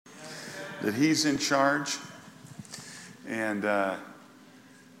that he's in charge. And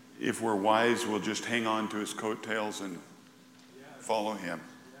if we're wise, we'll just hang on to his coattails and follow him.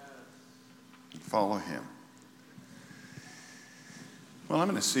 Follow him. Well, I'm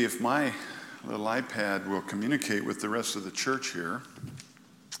going to see if my little iPad will communicate with the rest of the church here.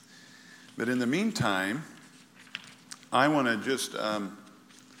 But in the meantime, I want to just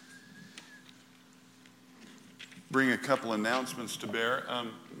bring a couple announcements to bear.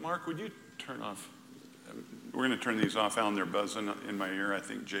 Mark, would you turn off? We're going to turn these off. Alan, they're buzzing in my ear. I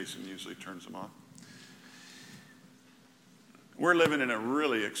think Jason usually turns them off. We're living in a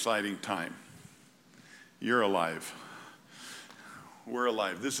really exciting time. You're alive. We're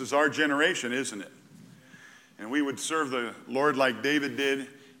alive. This is our generation, isn't it? And we would serve the Lord like David did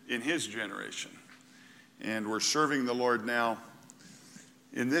in his generation. And we're serving the Lord now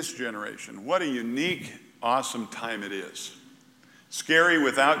in this generation. What a unique, awesome time it is. Scary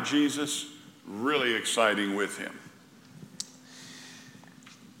without Jesus, really exciting with him.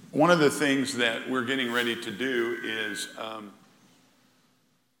 One of the things that we're getting ready to do is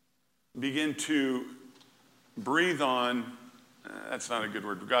begin to breathe on, that's not a good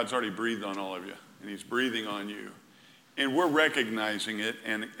word, God's already breathed on all of you, and he's breathing on you. And we're recognizing it,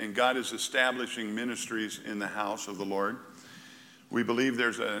 and God is establishing ministries in the house of the Lord. We believe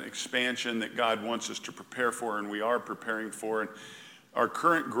there's an expansion that God wants us to prepare for, and we are preparing for. And our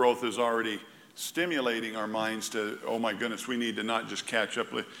current growth is already stimulating our minds to, oh my goodness, we need to not just catch up.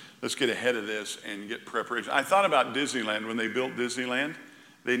 Let's get ahead of this and get preparation. I thought about Disneyland. When they built Disneyland,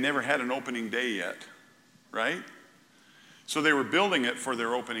 they never had an opening day yet, right? So they were building it for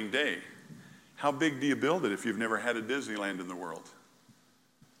their opening day. How big do you build it if you've never had a Disneyland in the world?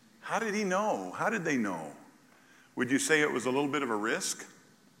 How did he know? How did they know? Would you say it was a little bit of a risk?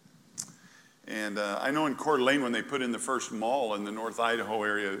 And I know in Coeur d'Alene, when they put in the first mall in the North Idaho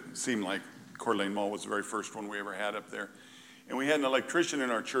area, it seemed like Coeur d'Alene Mall was the very first one we ever had up there. And we had an electrician in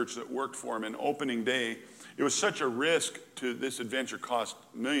our church that worked for him. And opening day, it was such a risk to this adventure, cost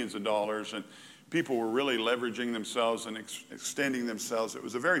millions of dollars, and people were really leveraging themselves and extending themselves. It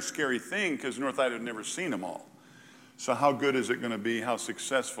was a very scary thing because North Idaho had never seen them all. So how good is it going to be? How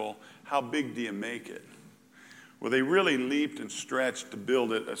successful? How big do you make it? Well, they really leaped and stretched to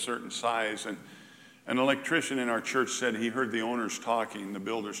build it a certain size. And an electrician in our church said he heard the owners talking, the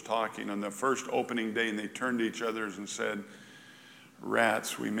builders talking on the first opening day, and they turned to each other and said,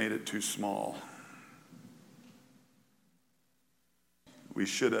 "Rats, we made it too small. We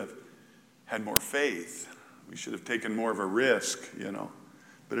should have had more faith. We should have taken more of a risk,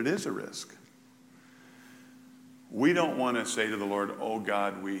 But it is a risk. We don't want to say to the Lord, oh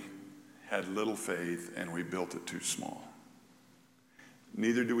God, we had little faith and we built it too small.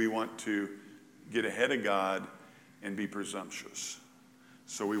 Neither do we want to get ahead of God and be presumptuous.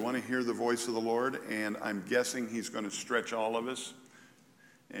 So we want to hear the voice of the Lord, and I'm guessing he's going to stretch all of us.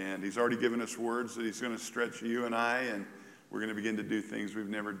 And he's already given us words that he's going to stretch you and I, and we're going to begin to do things we've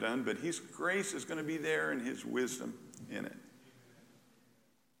never done, but his grace is going to be there and his wisdom in it.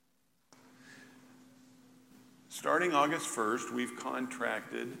 Starting August 1st, we've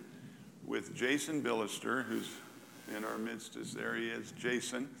contracted with Jason Billister, who's in our midst. There he is,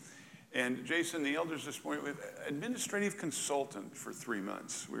 Jason. And Jason, the elders this morning, with administrative consultant for 3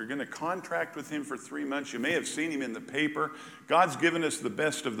 months. We're going to contract with him for 3 months. You may have seen him in the paper. God's given us the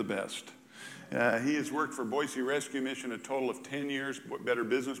best of the best. He has worked for Boise Rescue Mission a total of 10 years, Better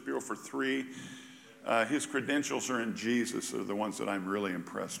Business Bureau for 3. His credentials are in Jesus, are the ones that I'm really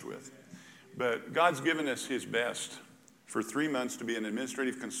impressed with. But God's given us his best for 3 months to be an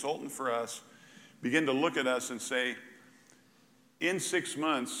administrative consultant for us, begin to look at us and say, in 6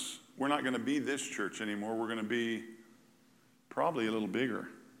 months, we're not going to be this church anymore. We're going to be probably a little bigger.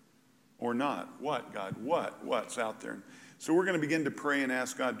 Or not. What, God? What's out there? So we're going to begin to pray and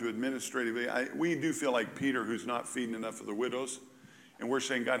ask God to administratively. We do feel like Peter, who's not feeding enough of the widows. And we're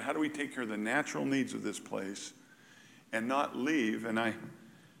saying, God, how do we take care of the natural needs of this place and not leave? And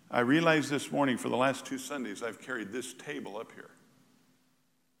I realized this morning, for the last 2 Sundays, I've carried this table up here.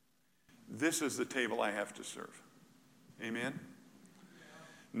 This is the table I have to serve. Amen?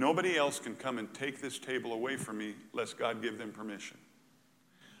 Nobody else can come and take this table away from me lest God give them permission.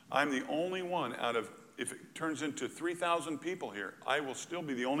 I'm the only one out of, if it turns into 3,000 people here, I will still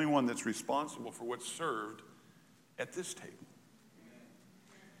be the only one that's responsible for what's served at this table.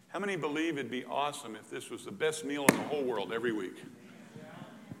 How many believe it'd be awesome if this was the best meal in the whole world every week?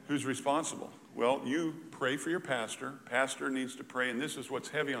 Who's responsible? Well, you pray for your pastor. Pastor needs to pray, and this is what's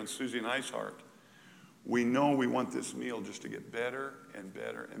heavy on Susie and I's heart. We know we want this meal just to get better and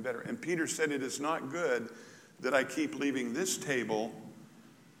better and better. And Peter said, it is not good that I keep leaving this table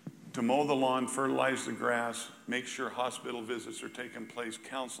to to mow the lawn, fertilize the grass, make sure hospital visits are taking place,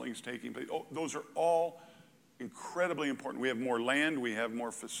 counseling is taking place. Oh, those are all incredibly important. We have more land, we have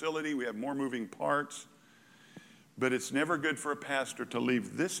more facility, we have more moving parts. But it's never good for a pastor to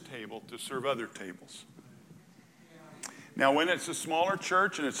leave this table to serve other tables. Now, when it's a smaller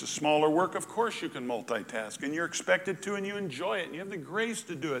church and it's a smaller work, of course you can multitask, and you're expected to, and you enjoy it, and you have the grace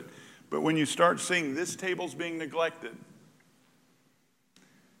to do it. But when you start seeing this table's being neglected,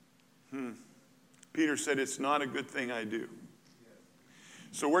 Peter said, it's not a good thing I do.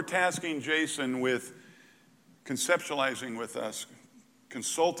 So we're tasking Jason with conceptualizing with us,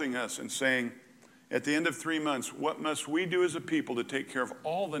 consulting us, and saying, at the end of 3 months, what must we do as a people to take care of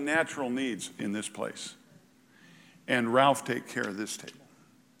all the natural needs in this place? And Ralph take care of this table.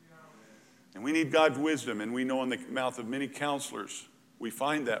 And we need God's wisdom, and we know in the mouth of many counselors we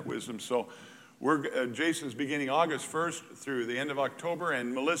find that wisdom. So Jason's beginning August 1st through the end of October,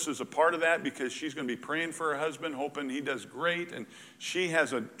 and Melissa's a part of that because she's going to be praying for her husband, hoping he does great, and she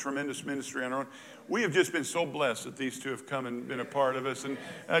has a tremendous ministry on her own. We have just been so blessed that these two have come and been a part of us. And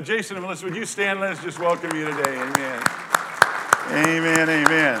Jason and Melissa, would you stand? Let us just welcome you today. Amen. Amen,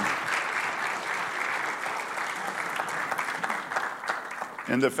 amen.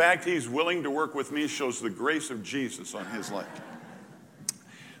 And the fact he's willing to work with me shows the grace of Jesus on his life.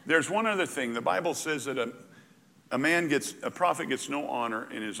 There's one other thing. The Bible says that a prophet gets no honor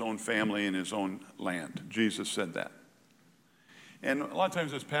in his own family, in his own land. Jesus said that. And a lot of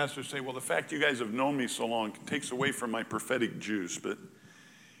times as pastors say, well, the fact you guys have known me so long takes away from my prophetic juice. But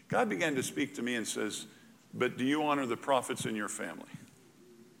God began to speak to me and says, but do you honor the prophets in your family?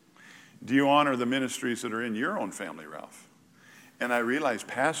 Do you honor the ministries that are in your own family, Ralph? And I realized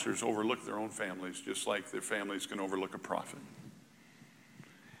pastors overlook their own families just like their families can overlook a prophet.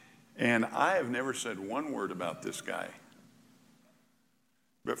 And I have never said one word about this guy.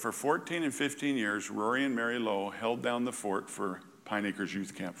 But for 14 and 15 years, Rory and Mary Lowe held down the fort for Pine Acres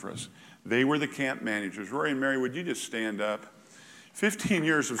Youth Camp for us. They were the camp managers. Rory and Mary, would you just stand up? 15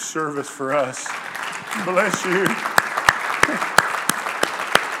 years of service for us. Bless you.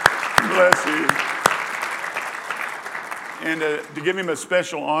 Bless you. And to give him a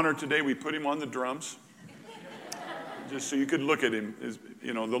special honor today, we put him on the drums. Just so you could look at him.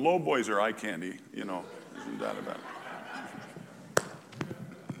 The Low boys are eye candy, isn't that about it?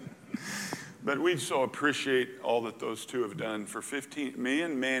 But we so appreciate all that those two have done. For 15, me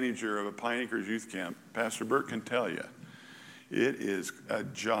and manager of a Pine Acres Youth Camp, Pastor Burt can tell you, it is a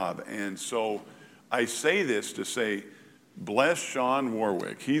job. And so I say this to say, bless Sean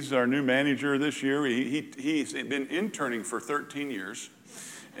Warwick. He's our new manager this year. He's been interning for 13 years.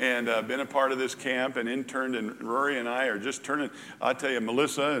 And been a part of this camp and interned, and Rory and I are just turning. I'll tell you,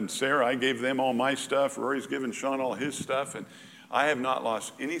 Melissa and Sarah, I gave them all my stuff. Rory's given Sean all his stuff, and I have not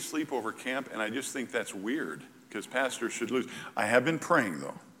lost any sleep over camp, and I just think that's weird because pastors should lose. I have been praying,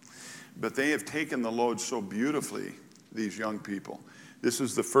 though, but they have taken the load so beautifully, these young people. This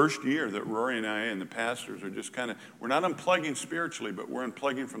is the first year that Rory and I and the pastors are just we're not unplugging spiritually, but we're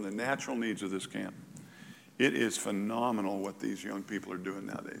unplugging from the natural needs of this camp. It is phenomenal what these young people are doing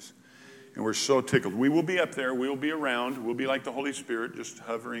nowadays. And we're so tickled. We will be up there. We will be around. We'll be like the Holy Spirit, just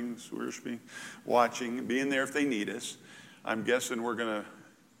hovering, worshiping, watching, being there if they need us. I'm guessing we're going to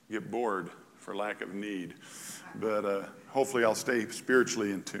get bored for lack of need. But hopefully I'll stay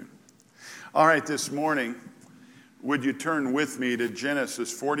spiritually in tune. All right, this morning, would you turn with me to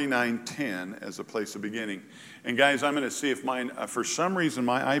Genesis 49:10 as a place of beginning? And guys, I'm going to see if mine, for some reason,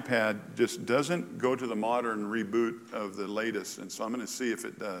 my iPad just doesn't go to the modern reboot of the latest. And so I'm going to see if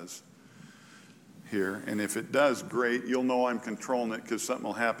it does here. And if it does, great. You'll know I'm controlling it because something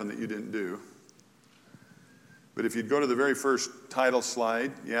will happen that you didn't do. But if you'd go to the very first title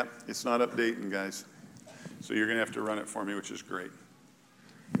slide, it's not updating, guys. So you're going to have to run it for me, which is great.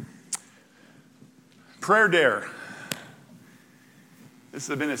 Prayer Dare. This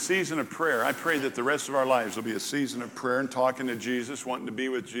has been a season of prayer. I pray that the rest of our lives will be a season of prayer and talking to Jesus, wanting to be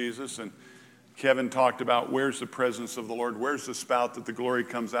with Jesus. And Kevin talked about where's the presence of the Lord, where's the spout that the glory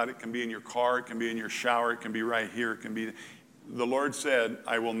comes out. It can be in your car, it can be in your shower, it can be right here, it can be. The Lord said,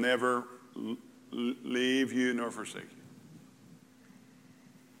 I will never leave you nor forsake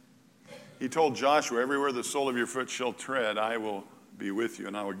you. He told Joshua, everywhere the sole of your foot shall tread, I will be with you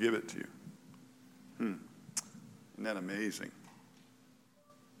and I will give it to you. Isn't that amazing?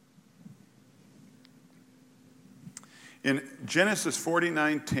 In Genesis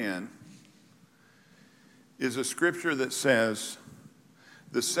 49:10 is a scripture that says,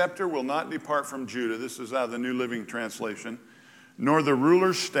 the scepter will not depart from Judah. This is out of the New Living Translation. Nor the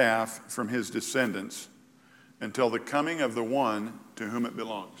ruler's staff from his descendants until the coming of the one to whom it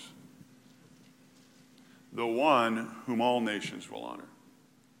belongs. the one whom all nations will honor.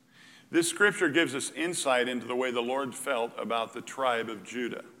 This scripture gives us insight into the way the Lord felt about the tribe of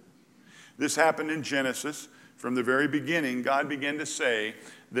Judah. This happened in Genesis. From the very beginning, God began to say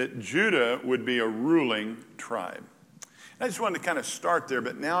that Judah would be a ruling tribe. I just wanted to kind of start there,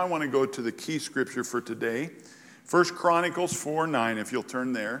 but now I want to go to the key scripture for today. 1 Chronicles 4:9, if you'll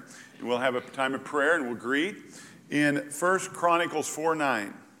turn there. We'll have a time of prayer and we'll greet. In 1 Chronicles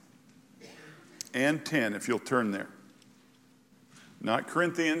 4:9 and 10, if you'll turn there. Not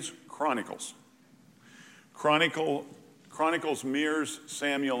Corinthians, Chronicles. Chronicles mirrors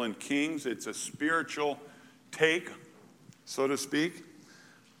Samuel and Kings. It's a spiritual take, so to speak,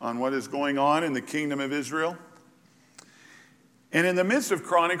 on what is going on in the kingdom of Israel. And in the midst of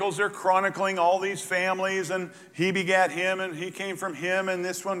Chronicles, they're chronicling all these families, and he begat him, and he came from him, and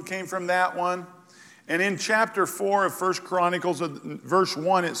this one came from that one. And in chapter 4 of 1 Chronicles, verse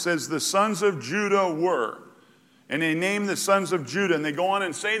 1, it says, the sons of Judah were. And they name the sons of Judah, and they go on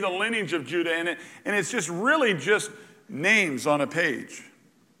and say the lineage of Judah, and it's just really just names on a page.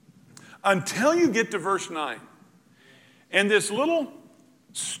 Until you get to verse 9. And this little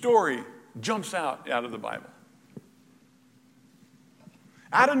story jumps out of the Bible.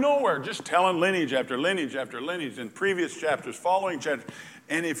 Out of nowhere, just telling lineage after lineage after lineage in previous chapters, following chapters.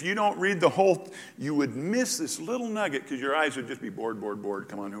 And if you don't read the whole, you would miss this little nugget because your eyes would just be bored.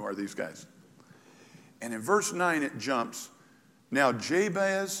 Come on, who are these guys? And in verse 9 it jumps. Now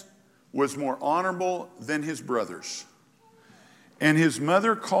Jabez was more honorable than his brothers. And his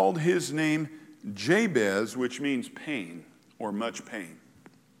mother called his name Jabez, which means pain or much pain,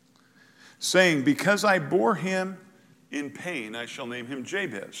 saying, because I bore him in pain, I shall name him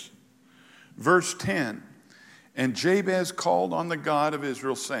Jabez. Verse 10, and Jabez called on the God of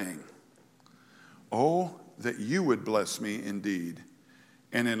Israel, saying, oh, that you would bless me indeed,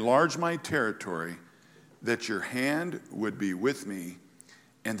 and enlarge my territory, that your hand would be with me,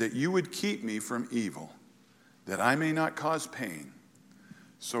 and that you would keep me from evil, that I may not cause pain.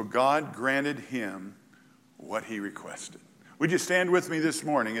 So God granted him what he requested. Would you stand with me this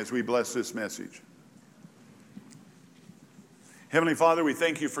morning as we bless this message? Heavenly Father, we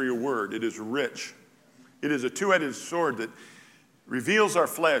thank you for your word. It is rich. It is a two-edged sword that reveals our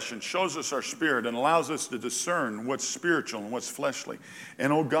flesh and shows us our spirit and allows us to discern what's spiritual and what's fleshly.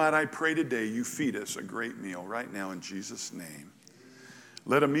 And oh God, I pray today you feed us a great meal right now in Jesus' name.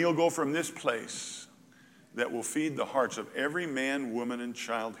 Let a meal go from this place that will feed the hearts of every man, woman, and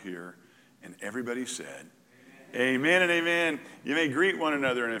child here. And everybody said, amen and amen. You may greet one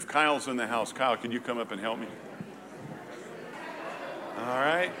another. And if Kyle's in the house, Kyle, could you come up and help me? All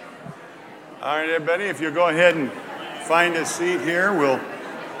right. All right, everybody, if you'll go ahead and find a seat here, we'll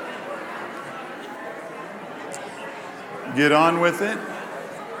get on with it.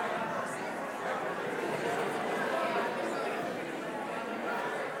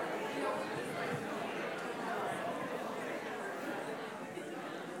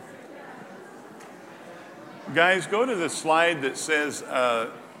 Guys, go to the slide that says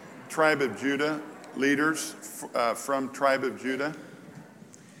Tribe of Judah, leaders from Tribe of Judah.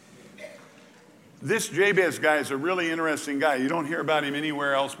 This Jabez guy is a really interesting guy. You don't hear about him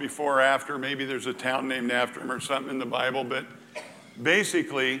anywhere else before or after. Maybe there's a town named after him or something in the Bible. But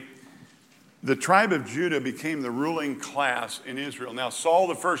basically, the tribe of Judah became the ruling class in Israel. Now, Saul,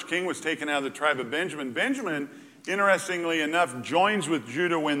 the first king, was taken out of the tribe of Benjamin. Benjamin, interestingly enough, joins with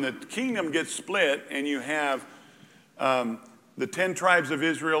Judah when the kingdom gets split and you have the 10 tribes of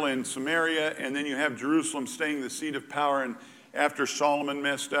Israel in Samaria, and then you have Jerusalem staying the seat of power. And after Solomon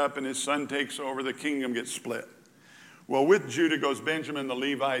messed up and his son takes over, the kingdom gets split. Well, with Judah goes Benjamin, the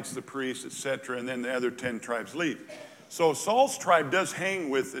Levites, the priests, etc., and then the other 10 tribes leave. So Saul's tribe does hang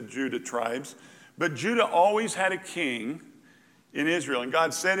with the Judah tribes, but Judah always had a king in Israel. And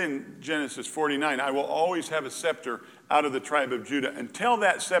God said in Genesis 49, I will always have a scepter out of the tribe of Judah until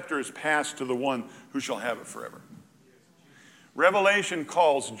that scepter is passed to the one who shall have it forever. Revelation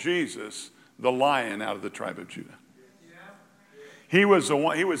calls Jesus the Lion out of the tribe of Judah. He was the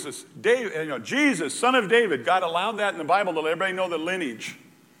one. He was this Jesus, son of David. God allowed that in the Bible to let everybody know the lineage,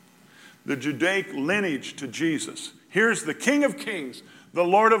 the Judaic lineage to Jesus. Here's the King of Kings, the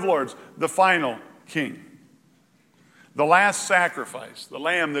Lord of Lords, the final King. The last sacrifice, the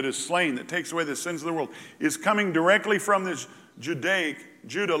lamb that is slain, that takes away the sins of the world, is coming directly from this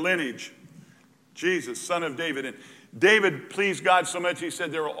Judah lineage. Jesus, son of David. And David pleased God so much, he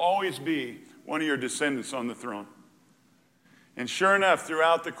said, there will always be one of your descendants on the throne. And sure enough,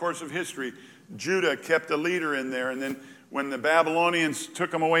 throughout the course of history, Judah kept a leader in there. And then when the Babylonians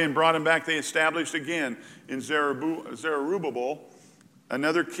took him away and brought him back, they established again in Zerubbabel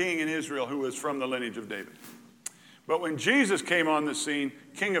another king in Israel who was from the lineage of David. But when Jesus came on the scene,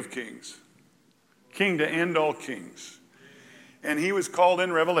 King of Kings, king to end all kings. And he was called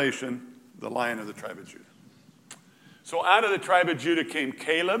in Revelation the Lion of the tribe of Judah. So out of the tribe of Judah came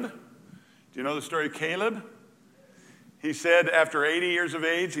Caleb. Do you know the story of Caleb? He said after 80 years of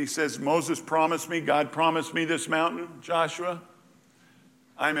age, he says, Moses promised me, God promised me this mountain, Joshua.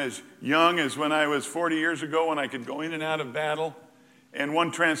 I'm as young as when I was 40 years ago when I could go in and out of battle. And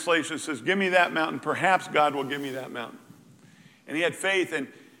one translation says, give me that mountain. Perhaps God will give me that mountain. And he had faith.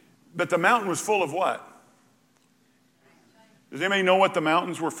 But the mountain was full of what? Does anybody know what the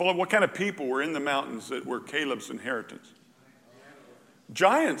mountains were full of? What kind of people were in the mountains that were Caleb's inheritance?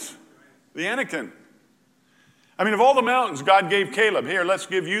 Giants. The Anakim. I mean, of all the mountains, God gave Caleb, here, let's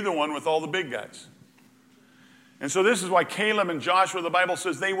give you the one with all the big guys. And so this is why Caleb and Joshua, the Bible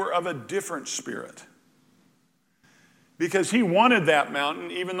says, they were of a different spirit. Because he wanted that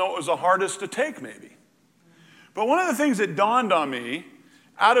mountain, even though it was the hardest to take, maybe. But one of the things that dawned on me,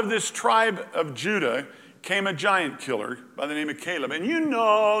 out of this tribe of Judah came a giant killer by the name of Caleb. And you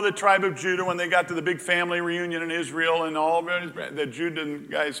know the tribe of Judah, when they got to the big family reunion in Israel and all the Judah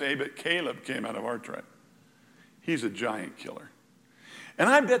guys say, but Caleb came out of our tribe. He's a giant killer. And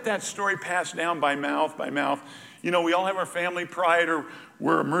I bet that story passed down by mouth by mouth. You know, we all have our family pride, or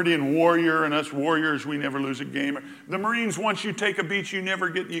we're a Meridian warrior, and us warriors, we never lose a game. The Marines, once you take a beach, you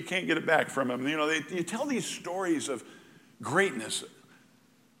can't get it back from them. You know, you tell these stories of greatness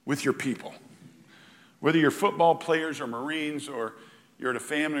with your people. Whether you're football players or Marines, or you're at a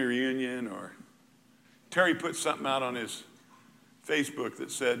family reunion, or Terry put something out on his Facebook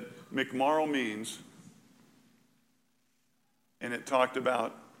that said, McMorrow means, and it talked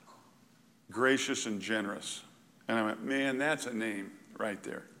about gracious and generous. And I went, man, that's a name right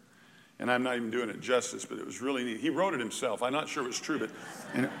there. And I'm not even doing it justice, but it was really neat. He wrote it himself. I'm not sure it was true,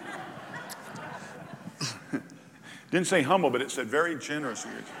 but didn't say humble, but it said very generous.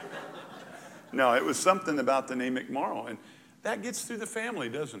 No, it was something about the name McMorrow. And that gets through the family,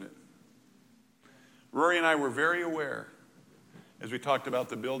 doesn't it? Rory and I were very aware, as we talked about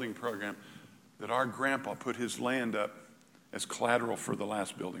the building program, that our grandpa put his land up as collateral for the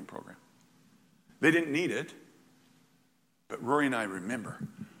last building program. They didn't need it, but Rory and I remember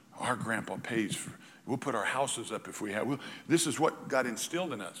our grandpa pays for, we'll put our houses up if we have. This is what got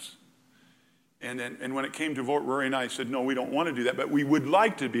instilled in us. And when it came to vote, Rory and I said, no, we don't want to do that, but we would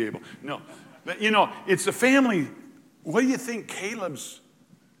like to be able. No, but you know, it's the family. What do you think Caleb's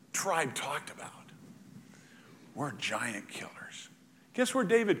tribe talked about? We're giant killers. Guess where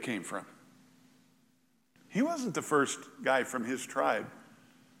David came from? He wasn't the first guy from his tribe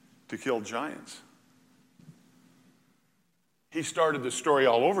to kill giants. He started the story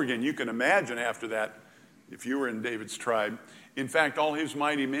all over again. You can imagine after that, if you were in David's tribe. In fact, all his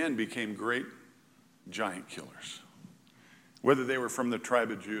mighty men became great giant killers, whether they were from the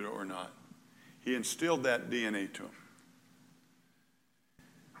tribe of Judah or not. He instilled that DNA to them.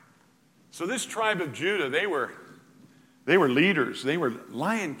 So this tribe of Judah, they were leaders. They were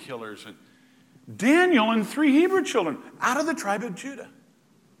lion killers. And Daniel and 3 Hebrew children out of the tribe of Judah.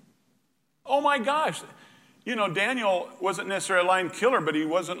 Oh my gosh. You know, Daniel wasn't necessarily a lion killer, but he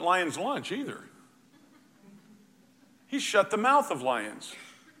wasn't lion's lunch either. He shut the mouth of lions.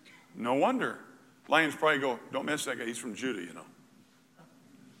 No wonder. Lions probably go, don't mess with that guy, he's from Judah, you know.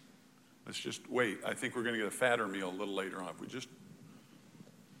 Let's just wait. I think we're going to get a fatter meal a little later on. If we just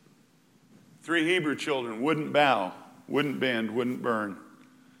 3 Hebrew children wouldn't bow, wouldn't bend, wouldn't burn.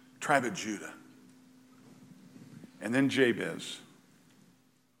 Tribe of Judah. And then Jabez.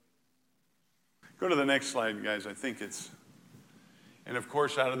 Go to the next slide, guys. I think it's, and of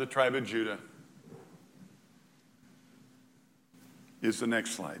course, out of the tribe of Judah is the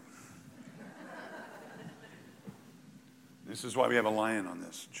next slide. This is why we have a lion on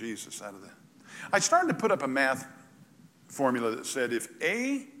this. Jesus out of the. I started to put up a math formula that said if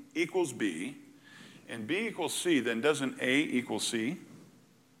A equals B and B equals C, then doesn't A equal C?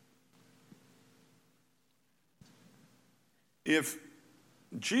 If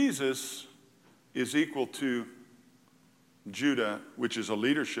Jesus is equal to Judah, which is a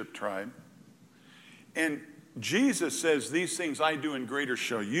leadership tribe, and Jesus says, these things I do and greater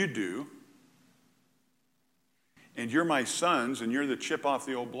shall you do, and you're my sons, and you're the chip off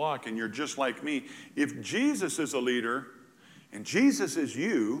the old block, and you're just like me. If Jesus is a leader, and Jesus is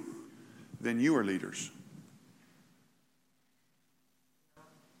you, then you are leaders.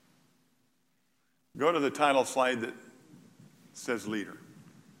 Go to the title slide that says leader.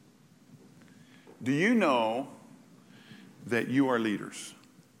 Do you know that you are leaders?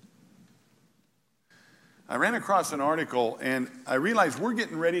 I ran across an article, and I realized we're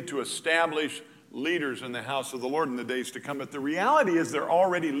getting ready to establish leaders in the house of the Lord in the days to come. But the reality is they're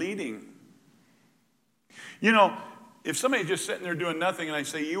already leading. You know, if somebody's just sitting there doing nothing and I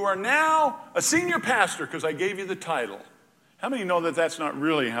say, you are now a senior pastor because I gave you the title. How many know that that's not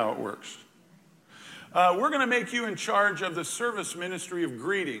really how it works? We're going to make you in charge of the service ministry of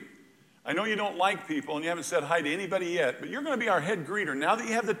greeting. I know you don't like people and you haven't said hi to anybody yet, but you're going to be our head greeter. Now that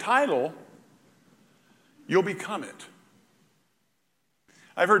you have the title, you'll become it.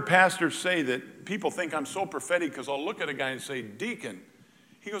 I've heard pastors say that people think I'm so prophetic because I'll look at a guy and say, deacon.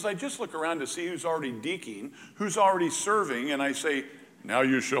 He goes, I just look around to see who's already deaconing, who's already serving, and I say, now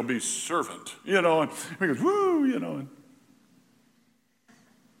you shall be servant. You know, and he goes, woo, you know.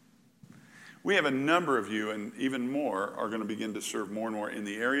 We have a number of you, and even more, are going to begin to serve more and more in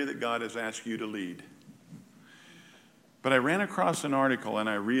the area that God has asked you to lead. But I ran across an article and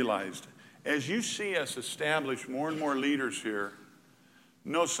I realized, as you see us establish more and more leaders here,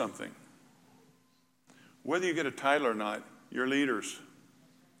 know something. Whether you get a title or not, you're leaders.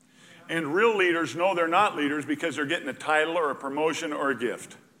 And real leaders know they're not leaders because they're getting a title or a promotion or a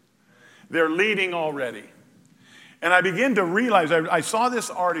gift. They're leading already. And I began to realize, I saw this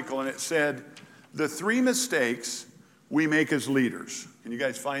article and it said, the 3 mistakes we make as leaders. Can you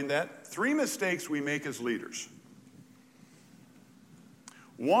guys find that? 3 mistakes we make as leaders.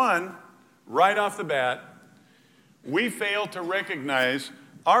 1, right off the bat, we fail to recognize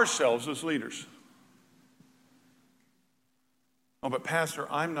ourselves as leaders. Oh, but Pastor,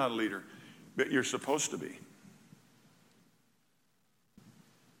 I'm not a leader. But you're supposed to be.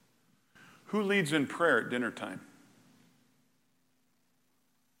 Who leads in prayer at dinner time?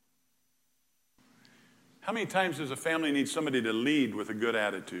 How many times does a family need somebody to lead with a good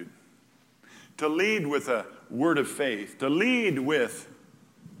attitude? To lead with a word of faith? To lead with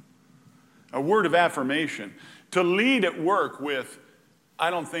a word of affirmation? To lead at work with,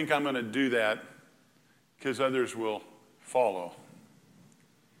 I don't think I'm going to do that because others will follow.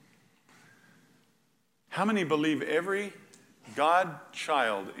 How many believe every God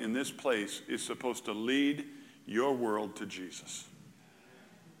child in this place is supposed to lead your world to Jesus?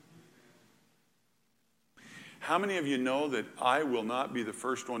 How many of you know that I will not be the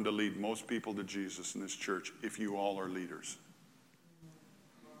first one to lead most people to Jesus in this church if you all are leaders?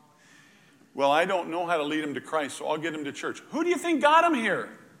 Well, I don't know how to lead them to Christ, so I'll get them to church. Who do you think got them here?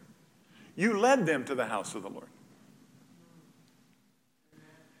 You led them to the house of the Lord.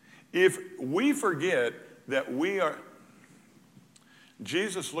 If we forget that we are,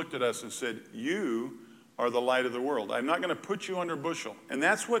 Jesus looked at us and said, you are the light of the world. I'm not going to put you under a bushel. And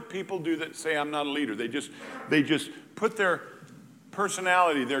that's what people do that say I'm not a leader. They just put their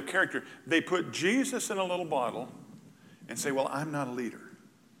personality, their character, they put Jesus in a little bottle and say, well, I'm not a leader.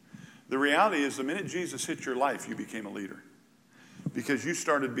 The reality is the minute Jesus hit your life, you became a leader. Because you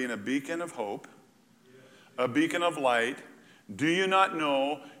started being a beacon of hope, a beacon of light. Do you not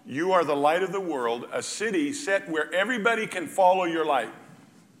know you are the light of the world, a city set where everybody can follow your light?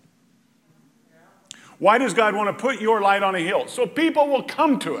 Why does God want to put your light on a hill? So people will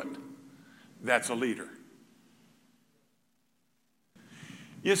come to it. That's a leader.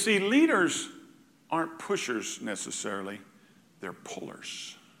 You see, leaders aren't pushers necessarily. They're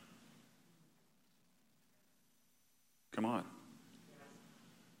pullers. Come on.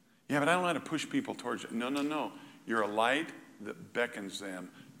 Yeah, but I don't know how to push people towards it. No. You're a light that beckons them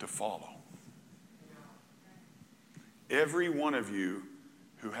to follow. Every one of you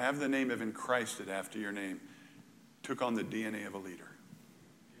who have the name of Christed after your name took on the DNA of a leader.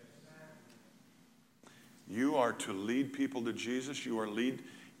 You are to lead people to Jesus.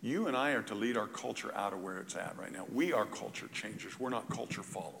 You and I are to lead our culture out of where it's at right now. We are culture changers. We're not culture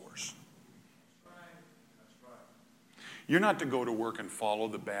followers. You're not to go to work and follow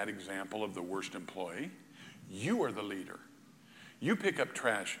the bad example of the worst employee. You are the leader. You pick up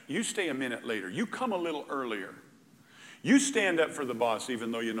trash. You stay a minute later. You come a little earlier. You stand up for the boss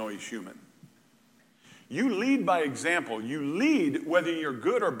even though you know he's human. You lead by example. You lead whether you're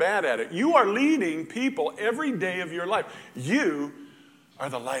good or bad at it. You are leading people every day of your life. You are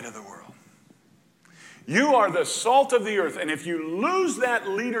the light of the world. You are the salt of the earth. And if you lose that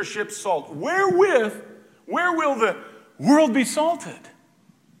leadership salt, where will the world be salted?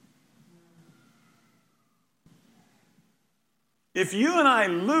 If you and I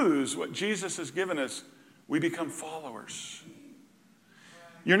lose what Jesus has given us, we become followers.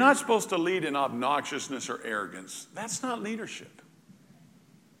 You're not supposed to lead in obnoxiousness or arrogance. That's not leadership.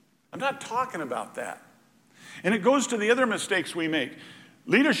 I'm not talking about that. And it goes to the other mistakes we make.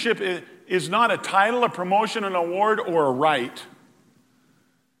 Leadership is not a title, a promotion, an award, or a right.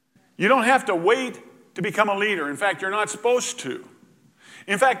 You don't have to wait to become a leader. In fact, you're not supposed to.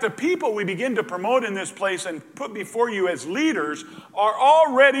 In fact, the people we begin to promote in this place and put before you as leaders are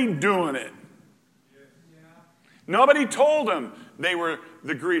already doing it. Nobody told them they were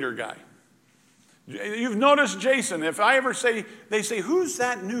the greeter guy. You've noticed Jason. If I ever say, they say, who's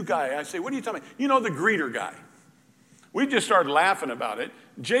that new guy? I say, what are you talking about? You know, the greeter guy. We just started laughing about it.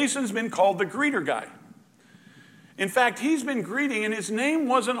 Jason's been called the greeter guy. In fact, he's been greeting, and his name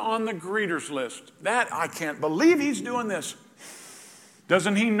wasn't on the greeters list. I can't believe he's doing this.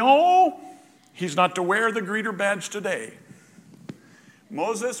 Doesn't he know he's not to wear the greeter badge today?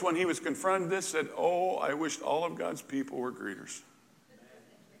 Moses, when he was confronted with this, said, oh, I wish all of God's people were greeters.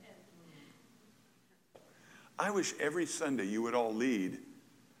 I wish every Sunday you would all lead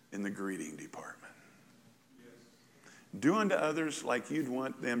in the greeting department. Do unto others like you'd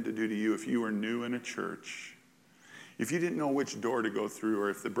want them to do to you if you were new in a church. If you didn't know which door to go through, or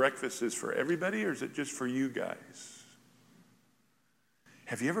if the breakfast is for everybody, or is it just for you guys?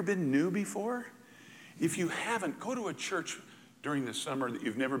 Have you ever been new before? If you haven't, go to a church during the summer that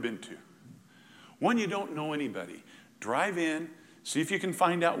you've never been to. One, you don't know anybody. Drive in, see if you can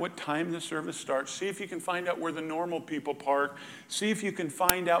find out what time the service starts. See if you can find out where the normal people park. See if you can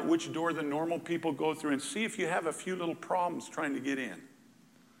find out which door the normal people go through, and see if you have a few little problems trying to get in.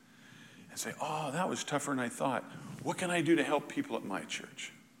 And say, oh, that was tougher than I thought. What can I do to help people at my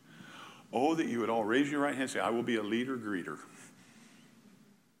church? Oh, that you would all raise your right hand and say, I will be a leader greeter.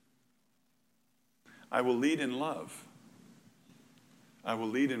 I will lead in love. I will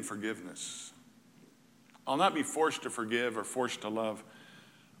lead in forgiveness. I'll not be forced to forgive or forced to love.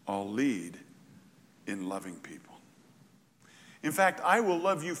 I'll lead in loving people. In fact, I will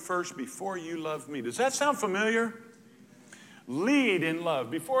love you first before you love me. Does that sound familiar? Lead in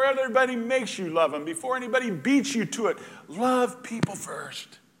love. Before everybody makes you love them, before anybody beats you to it, love people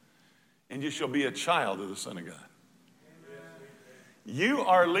first. And you shall be a child of the Son of God. You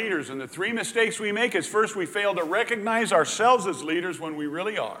are leaders, and the three mistakes we make is first, we fail to recognize ourselves as leaders when we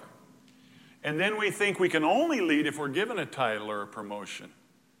really are. And then we think we can only lead if we're given a title or a promotion.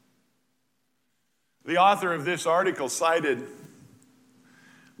 The author of this article cited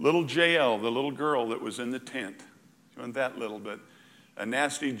little JL, the little girl that was in the tent. She wasn't that little, but a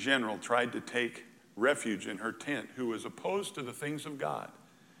nasty general tried to take refuge in her tent who was opposed to the things of God.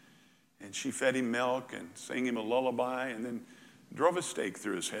 And she fed him milk and sang him a lullaby and then drove a stake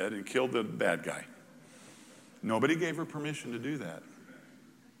through his head and killed the bad guy. Nobody gave her permission to do that.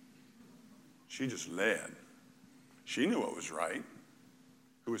 She just led. She knew what was right,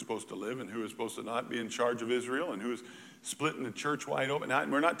 who was supposed to live and who was supposed to not be in charge of Israel and who was splitting the church wide open. Now,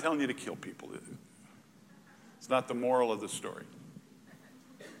 we're not telling you to kill people. It's not the moral of the story.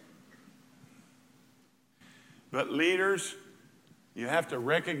 But leaders, you have to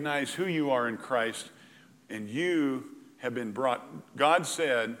recognize who you are in Christ, and you have been brought. God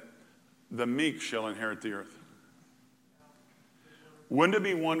said, the meek shall inherit the earth. Wouldn't it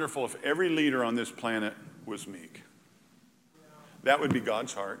be wonderful if every leader on this planet was meek? That would be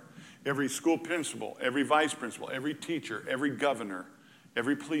God's heart. Every school principal, every vice principal, every teacher, every governor,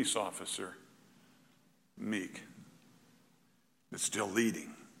 every police officer, meek, but still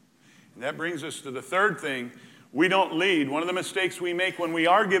leading. And that brings us to the third thing. We don't lead. One of the mistakes we make when we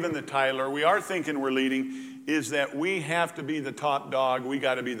are given the title or we are thinking we're leading is that we have to be the top dog. We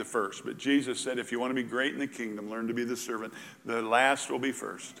got to be the first. But Jesus said, if you want to be great in the kingdom, learn to be the servant. The last will be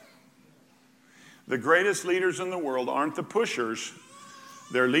first. The greatest leaders in the world aren't the pushers.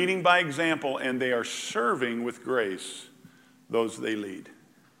 They're leading by example, and they are serving with grace those they lead.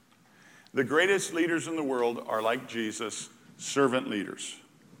 The greatest leaders in the world are like Jesus, servant leaders.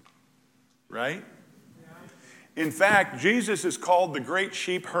 Right? In fact, Jesus is called the great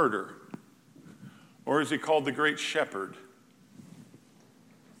sheep herder. Or is he called the great shepherd?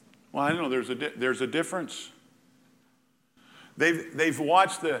 Well, I don't know. There's a difference. They've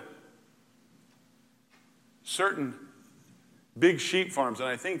watched the certain big sheep farms, and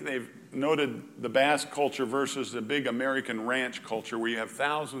I think they've noted the Basque culture versus the big American ranch culture where you have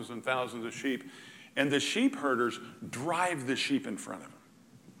thousands and thousands of sheep, and the sheep herders drive the sheep in front of them.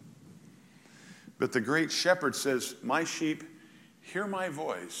 But the great shepherd says, my sheep hear my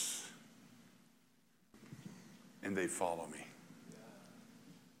voice, and they follow me.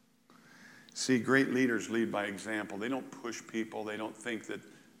 See, great leaders lead by example. They don't push people. They don't think that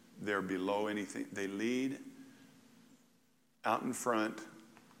they're below anything. They lead out in front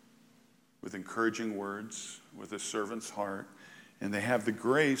with encouraging words, with a servant's heart, and they have the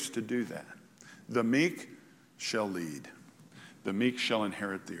grace to do that. The meek shall lead. The meek shall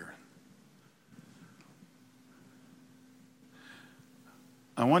inherit the earth.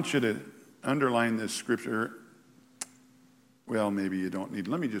 I want you to underline this scripture. Well, maybe you don't need.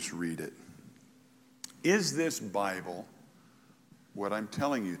 Let me just read it. Is this Bible what I'm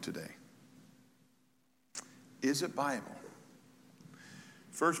telling you today? Is it Bible?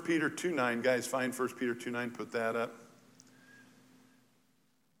 1 Peter 2:9. Guys, find 1 Peter 2:9. Put that up.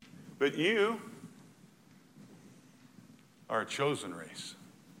 But you are a chosen race.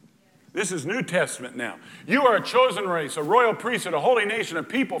 This is New Testament now. You are a chosen race, a royal priesthood, a holy nation, a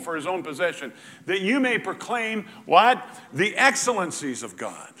people for his own possession, that you may proclaim what? The excellencies of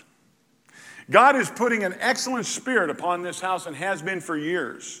God. God is putting an excellent spirit upon this house and has been for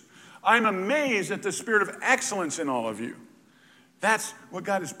years. I'm amazed at the spirit of excellence in all of you. That's what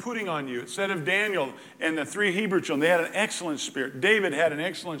God is putting on you. It said of Daniel and the 3 Hebrew children, they had an excellent spirit. David had an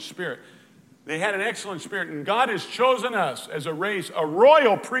excellent spirit. They had an excellent spirit. And God has chosen us as a race, a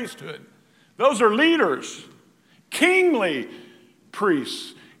royal priesthood. Those are leaders, kingly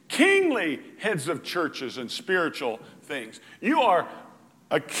priests, kingly heads of churches and spiritual things. You are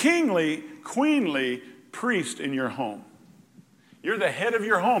a kingly, queenly priest in your home. You're the head of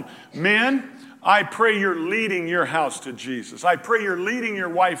your home. Men, I pray you're leading your house to Jesus. I pray you're leading your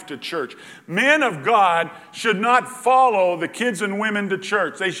wife to church. Men of God should not follow the kids and women to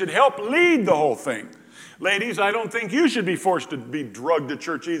church. They should help lead the whole thing. Ladies, I don't think you should be forced to be drugged to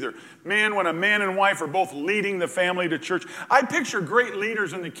church either. Man, when a man and wife are both leading the family to church, I picture great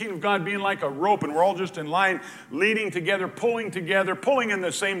leaders in the kingdom of God being like a rope, and we're all just in line, leading together, pulling in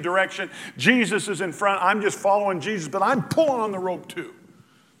the same direction. Jesus is in front. I'm just following Jesus, but I'm pulling on the rope too.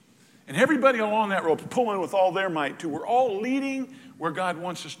 And everybody along that rope is pulling with all their might too. We're all leading where God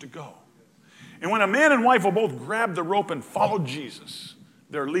wants us to go. And when a man and wife will both grab the rope and follow Jesus,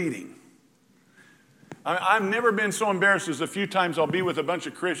 they're leading. I've never been so embarrassed as a few times I'll be with a bunch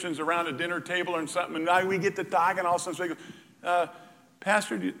of Christians around a dinner table or something, and we get to talk, and all of a sudden they go,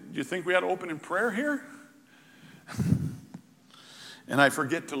 Pastor, do you think we ought to open in prayer here? And I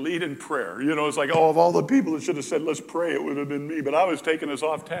forget to lead in prayer. You know, it's like, of all the people that should have said, let's pray, it would have been me. But I was taking us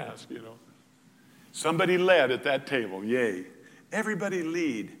off task, you know. Somebody led at that table, yay. Everybody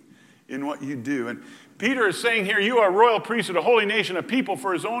lead in what you do. And Peter is saying here, you are a royal priesthood, a holy nation, a people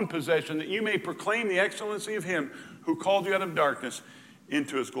for his own possession, that you may proclaim the excellency of him who called you out of darkness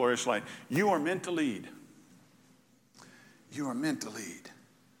into his glorious light. You are meant to lead. You are meant to lead.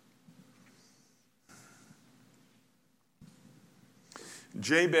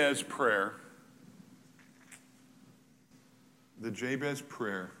 Jabez prayer, the Jabez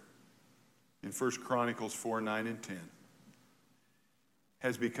prayer in 1 Chronicles 4:9 and 10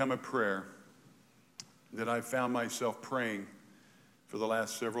 has become a prayer that I've found myself praying for the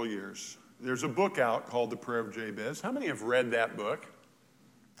last several years. There's a book out called The Prayer of Jabez. How many have read that book?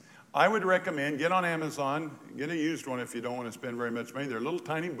 I would recommend, get on Amazon, get a used one if you don't want to spend very much money. They're a little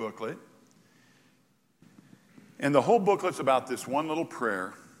tiny booklet. And the whole booklet's about this one little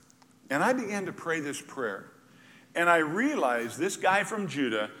prayer. And I began to pray this prayer. And I realized this guy from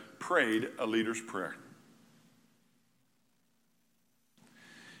Judah prayed a leader's prayer.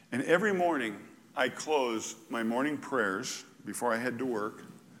 And every morning, I close my morning prayers before I head to work.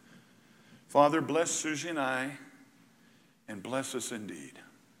 Father, bless Susie and I, and bless us indeed.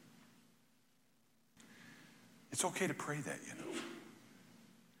 It's okay to pray that, you know.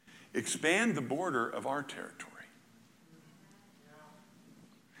 Expand the border of our territory.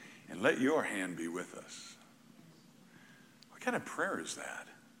 And let your hand be with us. What kind of prayer is that?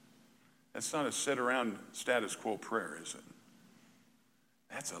 That's not a sit around status quo prayer, is it?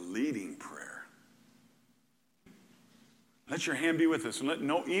 That's a leading prayer. Let your hand be with us, and let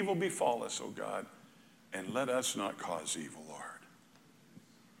no evil befall us, O God, and let us not cause evil, Lord.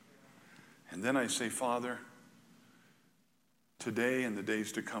 And then I say, Father, today and the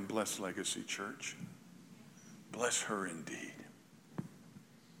days to come, bless Legacy Church. Bless her indeed.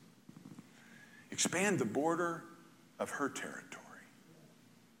 Expand the border of her territory.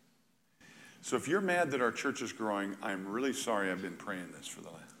 So if you're mad that our church is growing, I'm really sorry I've been praying this for the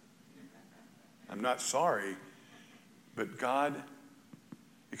last. I'm not sorry, but God,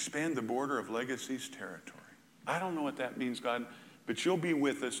 expand the border of Legacy's territory. I don't know what that means, God, but you'll be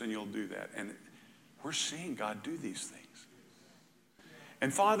with us and you'll do that. And we're seeing God do these things.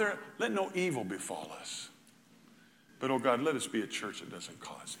 And Father, let no evil befall us. But, oh God, let us be a church that doesn't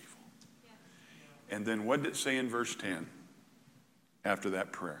cause evil. And then what did it say in verse 10 after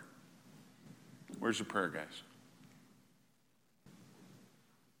that prayer? Where's the prayer, guys?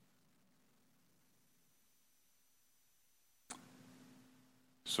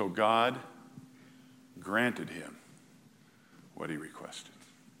 So God granted him what he requested.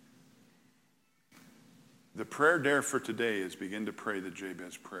 The prayer dare for today is begin to pray the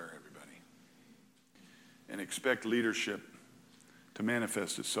Jabez prayer, everybody. and expect leadership to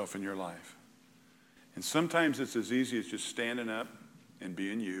manifest itself in your life. And sometimes it's as easy as just standing up and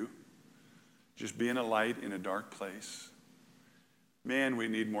being you, just being a light in a dark place. Man, we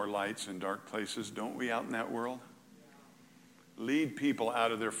need more lights in dark places, don't we, out in that world? Lead people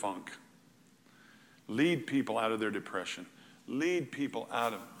out of their funk. Lead people out of their depression. Lead people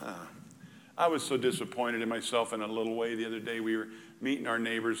out of... I was so disappointed in myself in a little way the other day. We were meeting our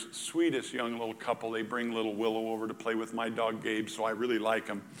neighbors, sweetest young little couple. They bring little Willow over to play with my dog Gabe, so I really like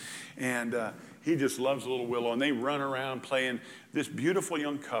him. And he just loves little Willow. And they run around playing. This beautiful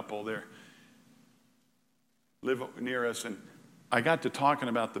young couple, they live near us. And I got to talking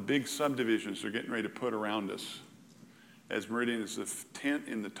about the big subdivisions they're getting ready to put around us, as Meridian is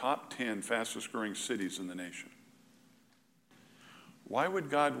in the top 10 fastest growing cities in the nation. Why would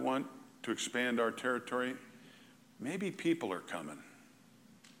God want to expand our territory? Maybe people are coming.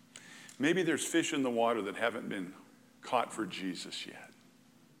 Maybe there's fish in the water that haven't been caught for Jesus yet.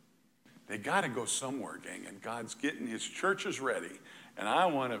 They got to go somewhere, gang, and God's getting his churches ready. And I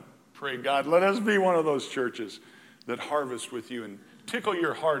want to pray, God, let us be one of those churches that harvest with you and tickle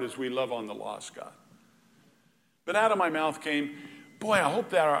your heart as we love on the lost, God. But out of my mouth came, boy, I hope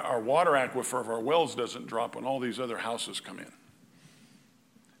that our water aquifer of our wells doesn't drop when all these other houses come in.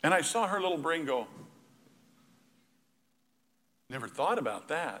 And I saw her little brain go, never thought about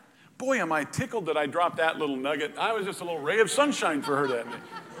that. Boy, am I tickled that I dropped that little nugget. I was just a little ray of sunshine for her that day.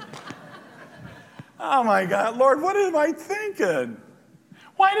 Oh my God, Lord, what am I thinking?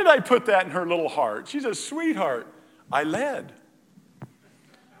 Why did I put that in her little heart? She's a sweetheart. I led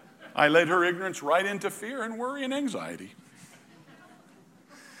her ignorance right into fear and worry and anxiety.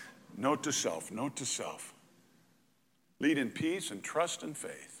 Note to self, note to self. Lead in peace and trust and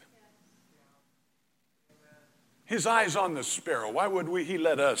faith. His eyes on the sparrow. Why would he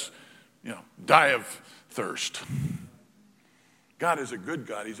let us, die of thirst? God is a good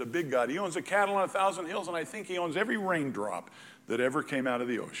God. He's a big God. He owns the cattle on 1,000 hills, and I think he owns every raindrop that ever came out of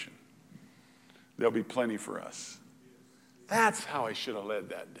the ocean. There'll be plenty for us. That's how I should have led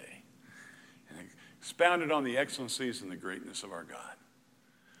that day. And expounded on the excellencies and the greatness of our God.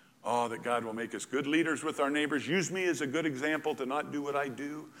 Oh, that God will make us good leaders with our neighbors. Use me as a good example to not do what I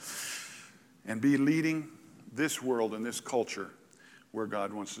do. And be leading this world and this culture where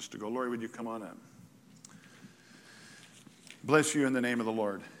God wants us to go. Lori, would you come on up? Bless you in the name of the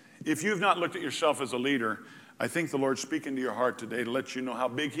Lord. If you've not looked at yourself as a leader, I think the Lord's speaking to your heart today to let you know how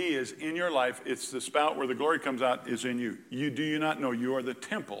big he is in your life. It's the spout where the glory comes out is in you. Do you not know you are the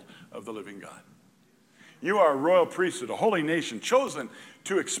temple of the living God? You are a royal priesthood, a holy nation, chosen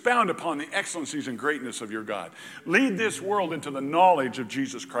to expound upon the excellencies and greatness of your God. Lead this world into the knowledge of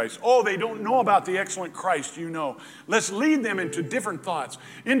Jesus Christ. Oh, they don't know about the excellent Christ you know. Let's lead them into different thoughts,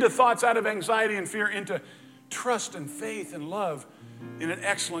 into thoughts out of anxiety and fear, into trust and faith and love in an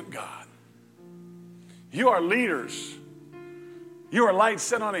excellent God. You are leaders. You are lights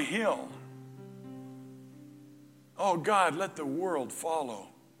set on a hill. Oh, God, let the world follow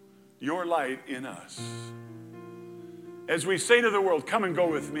your light in us. As we say to the world, come and go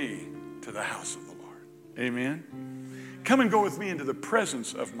with me to the house of the Lord. Amen. Come and go with me into the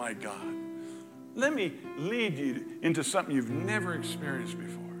presence of my God. Let me lead you into something you've never experienced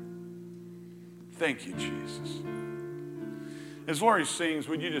before. Thank you, Jesus. As Lori sings,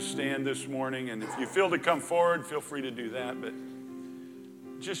 would you just stand this morning? And if you feel to come forward, feel free to do that. But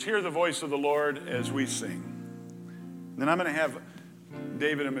just hear the voice of the Lord as we sing. Then I'm going to have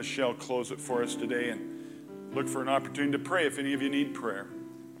David and Michelle close it for us today and look for an opportunity to pray if any of you need prayer.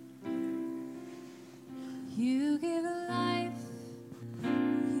 You give life,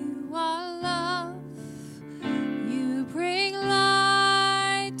 you are love, you bring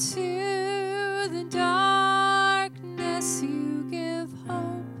light to the darkness, you give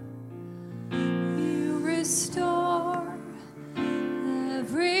hope, you restore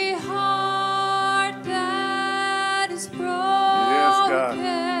every heart that is broken. Yes, God.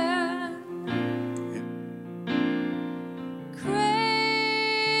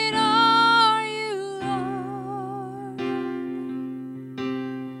 Great are you, Lord.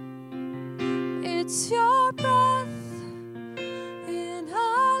 It's your breath in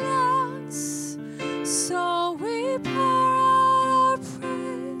our lungs, so we pour out our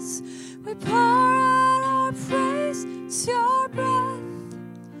praise. We pour out our praise. It's your breath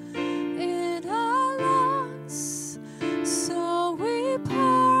in our lungs, so we pour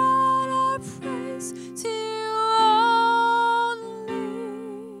out our praise to you only.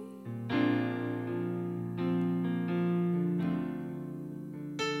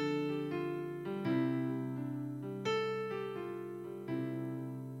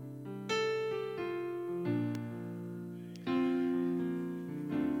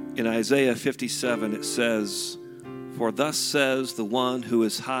 In Isaiah 57, it says, "For thus says the one who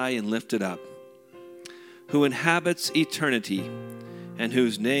is high and lifted up, who inhabits eternity, and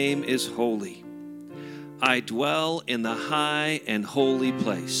whose name is holy. I dwell in the high and holy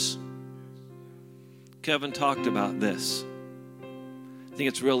place." Kevin talked about this. I think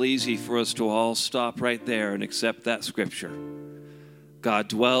it's real easy for us to all stop right there and accept that scripture. God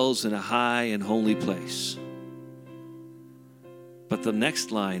dwells in a high and holy place. But the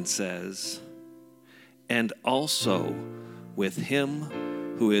next line says, "And also with him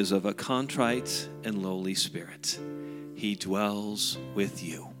who is of a contrite and lowly spirit, he dwells with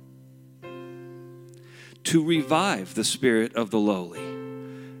you." To revive the spirit of the lowly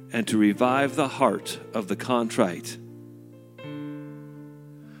and to revive the heart of the contrite.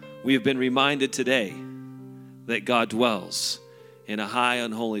 We have been reminded today that God dwells in a high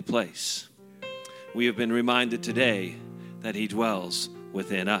and holy place. We have been reminded today that he dwells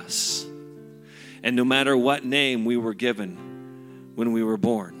within us. And no matter what name we were given when we were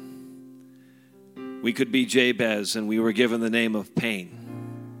born, we could be Jabez and we were given the name of pain.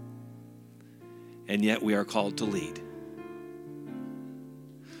 And yet we are called to lead.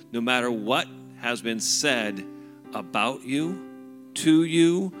 No matter what has been said about you, to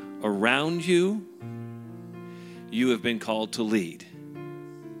you, around you, you have been called to lead.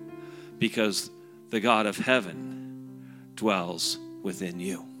 Because the God of heaven dwells within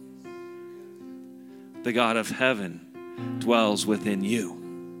you. The God of heaven dwells within you.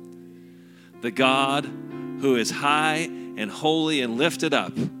 The God who is high and holy and lifted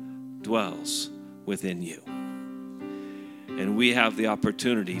up dwells within you. And we have the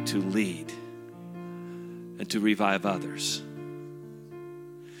opportunity to lead and to revive others.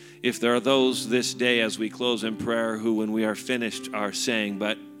 If there are those this day as we close in prayer who, when we are finished, are saying,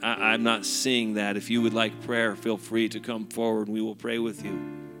 "But I'm not seeing that," if you would like prayer, feel free to come forward and we will pray with you.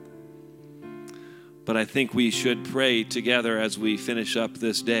 But I think we should pray together as we finish up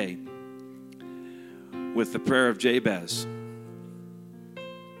this day with the prayer of Jabez.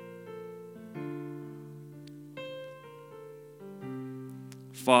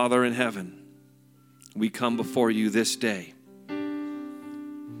 Father in heaven, we come before you this day.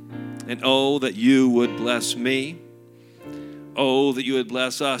 And oh, that you would bless me. Oh, that you would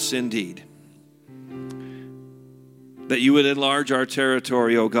bless us indeed. That you would enlarge our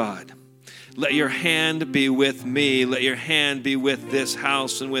territory, oh God. Let your hand be with me. Let your hand be with this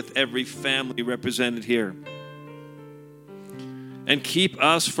house and with every family represented here. And keep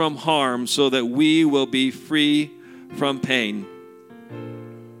us from harm so that we will be free from pain.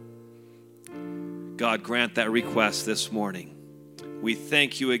 God, grant that request this morning. We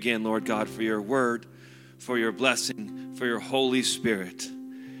thank you again, Lord God, for your word, for your blessing, for your Holy Spirit.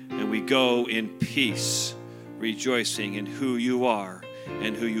 And we go in peace, rejoicing in who you are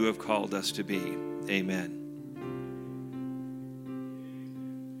and who you have called us to be. Amen.